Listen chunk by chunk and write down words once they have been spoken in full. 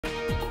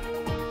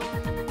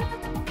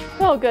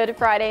Well, good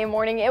Friday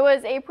morning. It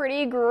was a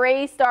pretty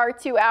gray start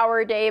to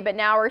our day, but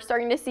now we're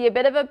starting to see a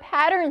bit of a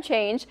pattern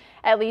change,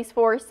 at least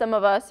for some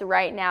of us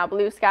right now.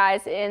 Blue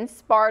skies in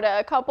Sparta,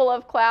 a couple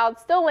of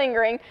clouds still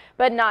lingering,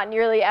 but not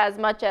nearly as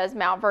much as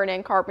Mount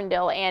Vernon,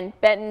 Carbondale, and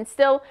Benton.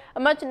 Still a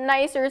much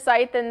nicer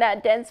sight than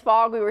that dense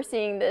fog we were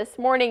seeing this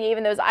morning.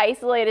 Even those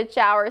isolated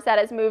showers, that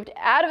has moved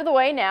out of the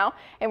way now,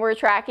 and we're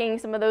tracking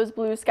some of those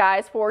blue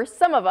skies for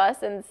some of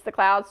us, and the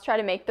clouds try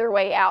to make their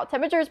way out.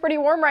 Temperature is pretty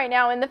warm right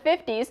now in the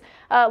 50s.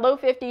 Low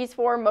 50s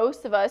for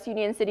most of us.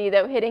 Union City,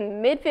 though, hitting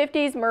mid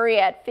 50s. Murray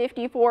at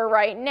 54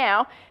 right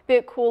now.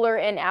 Bit cooler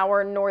in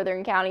our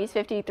northern counties,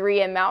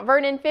 53 in Mount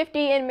Vernon,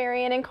 50 in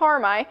Marion and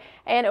Carmi.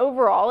 And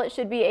overall, it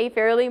should be a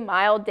fairly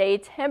mild day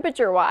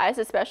temperature-wise,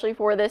 especially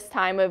for this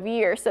time of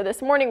year. So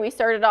this morning we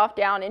started off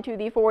down into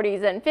the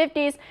 40s and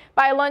 50s.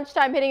 By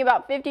lunchtime, hitting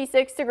about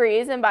 56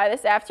 degrees, and by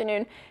this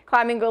afternoon,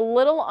 climbing a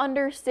little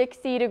under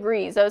 60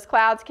 degrees. Those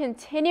clouds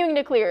continuing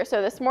to clear.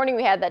 So this morning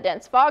we had that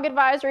dense fog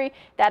advisory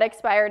that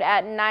expired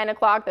at 9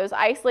 o'clock. Those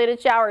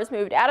isolated showers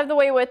moved out of the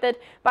way with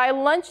it. By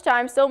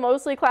lunchtime, still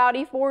mostly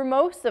cloudy for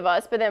most of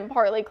us, but then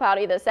partly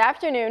cloudy this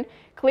afternoon.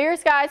 Clear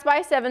skies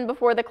by 7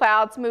 before the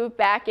clouds move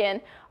back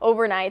in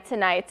overnight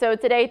tonight. So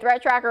today,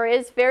 threat tracker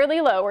is fairly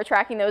low. We're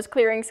tracking those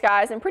clearing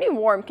skies and pretty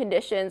warm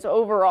conditions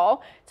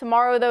overall.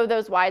 Tomorrow, though,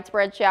 those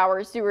widespread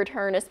showers do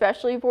return,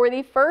 especially for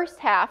the first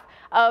half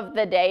of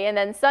the day. And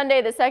then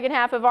Sunday, the second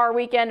half of our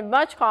weekend,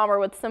 much calmer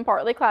with some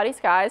partly cloudy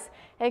skies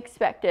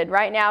expected.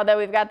 Right now, though,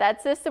 we've got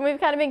that system we've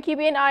kind of been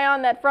keeping an eye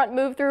on. That front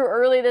moved through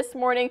early this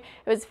morning.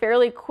 It was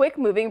fairly quick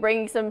moving,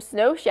 bringing some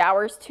snow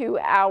showers to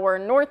our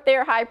north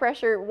there. High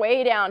pressure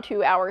way down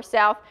to our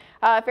south.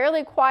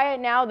 Fairly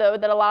quiet now, though,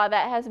 that a lot of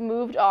that has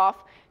moved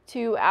off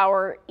to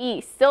our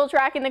east. Still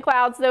tracking the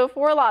clouds, though,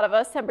 for a lot of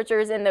us.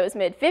 Temperatures in those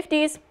mid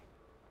 50s.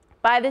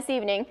 By this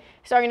evening,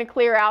 starting to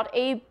clear out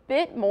a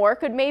bit more.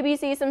 Could maybe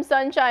see some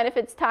sunshine if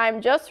it's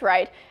timed just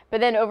right. But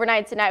then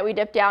overnight tonight, we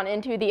dip down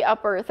into the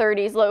upper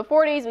 30s, low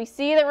 40s. We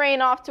see the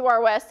rain off to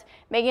our west,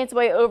 making its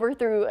way over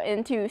through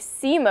into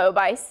SEMO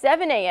by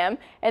 7 a.m.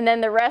 And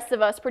then the rest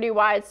of us pretty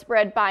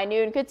widespread by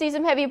noon. Could see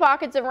some heavy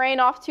pockets of rain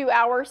off to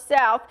our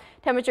south.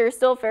 Temperature is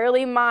still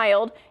fairly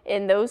mild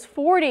in those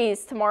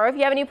 40s tomorrow. If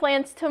you have any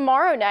plans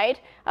tomorrow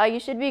night, you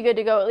should be good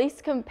to go, at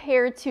least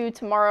compared to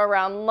tomorrow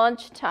around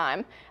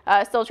lunchtime.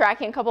 Still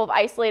tracking a couple of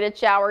isolated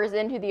showers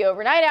into the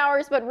overnight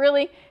hours, but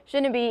really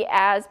shouldn't be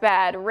as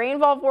bad.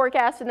 Rainfall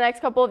forecast for the next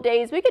couple of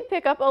days. We could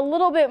pick up a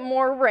little bit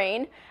more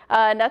rain.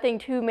 Nothing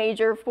too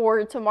major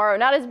for tomorrow.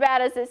 Not as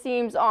bad as it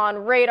seems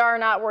on radar.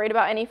 Not worried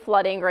about any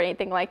flooding or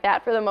anything like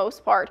that for the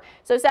most part.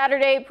 So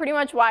Saturday, pretty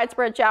much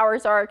widespread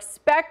showers are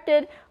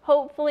expected.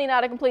 Hopefully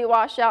not a complete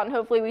washout, and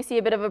hopefully we see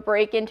a bit of a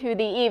break into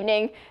the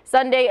evening.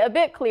 Sunday, a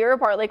bit clearer,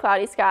 partly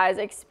cloudy skies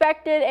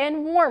expected,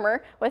 and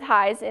warmer with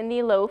highs in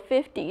the low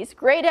 50s.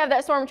 Great to have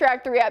that storm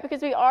track through yet,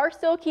 because we are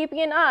still keeping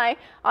an eye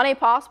on a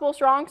possible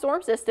strong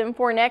storm system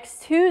for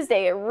next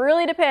Tuesday. It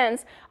really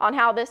depends on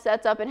how this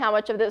sets up and how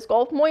much of this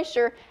Gulf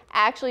moisture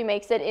actually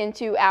makes it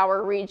into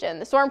our region.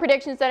 The Storm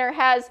Prediction Center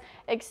has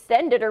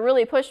extended or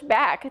really pushed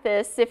back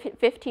this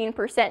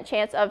 15%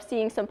 chance of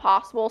seeing some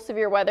possible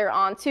severe weather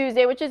on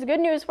Tuesday, which is good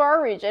news for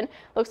our region.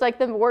 Looks like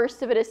the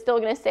worst of it is still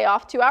going to stay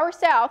off to our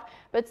south,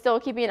 but still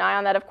keeping an eye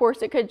on that. Of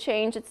course, it could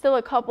change. It's still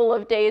a couple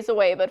of days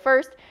away, but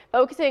first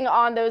focusing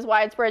on those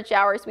widespread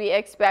showers we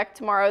expect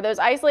tomorrow. Those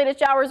isolated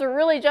showers are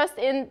really just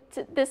in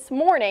this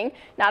morning,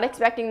 not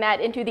expecting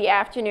that into the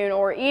afternoon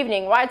or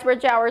evening.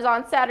 Widespread showers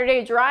on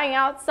Saturday, drying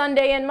out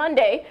Sunday and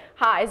Monday.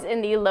 Highs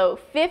in the low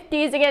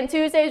 50s. Again,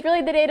 Tuesday is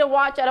really the day to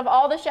watch. Out of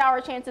all the shower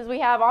chances we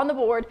have on the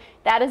board,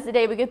 that is the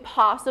day we could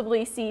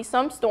possibly see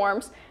some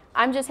storms.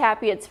 I'm just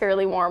happy it's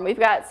fairly warm. We've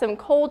got some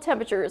cold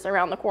temperatures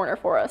around the corner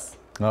for us.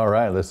 All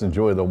right, let's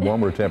enjoy the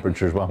warmer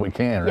temperatures while we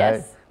can, right?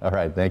 Yes. All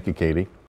right, thank you, Katie.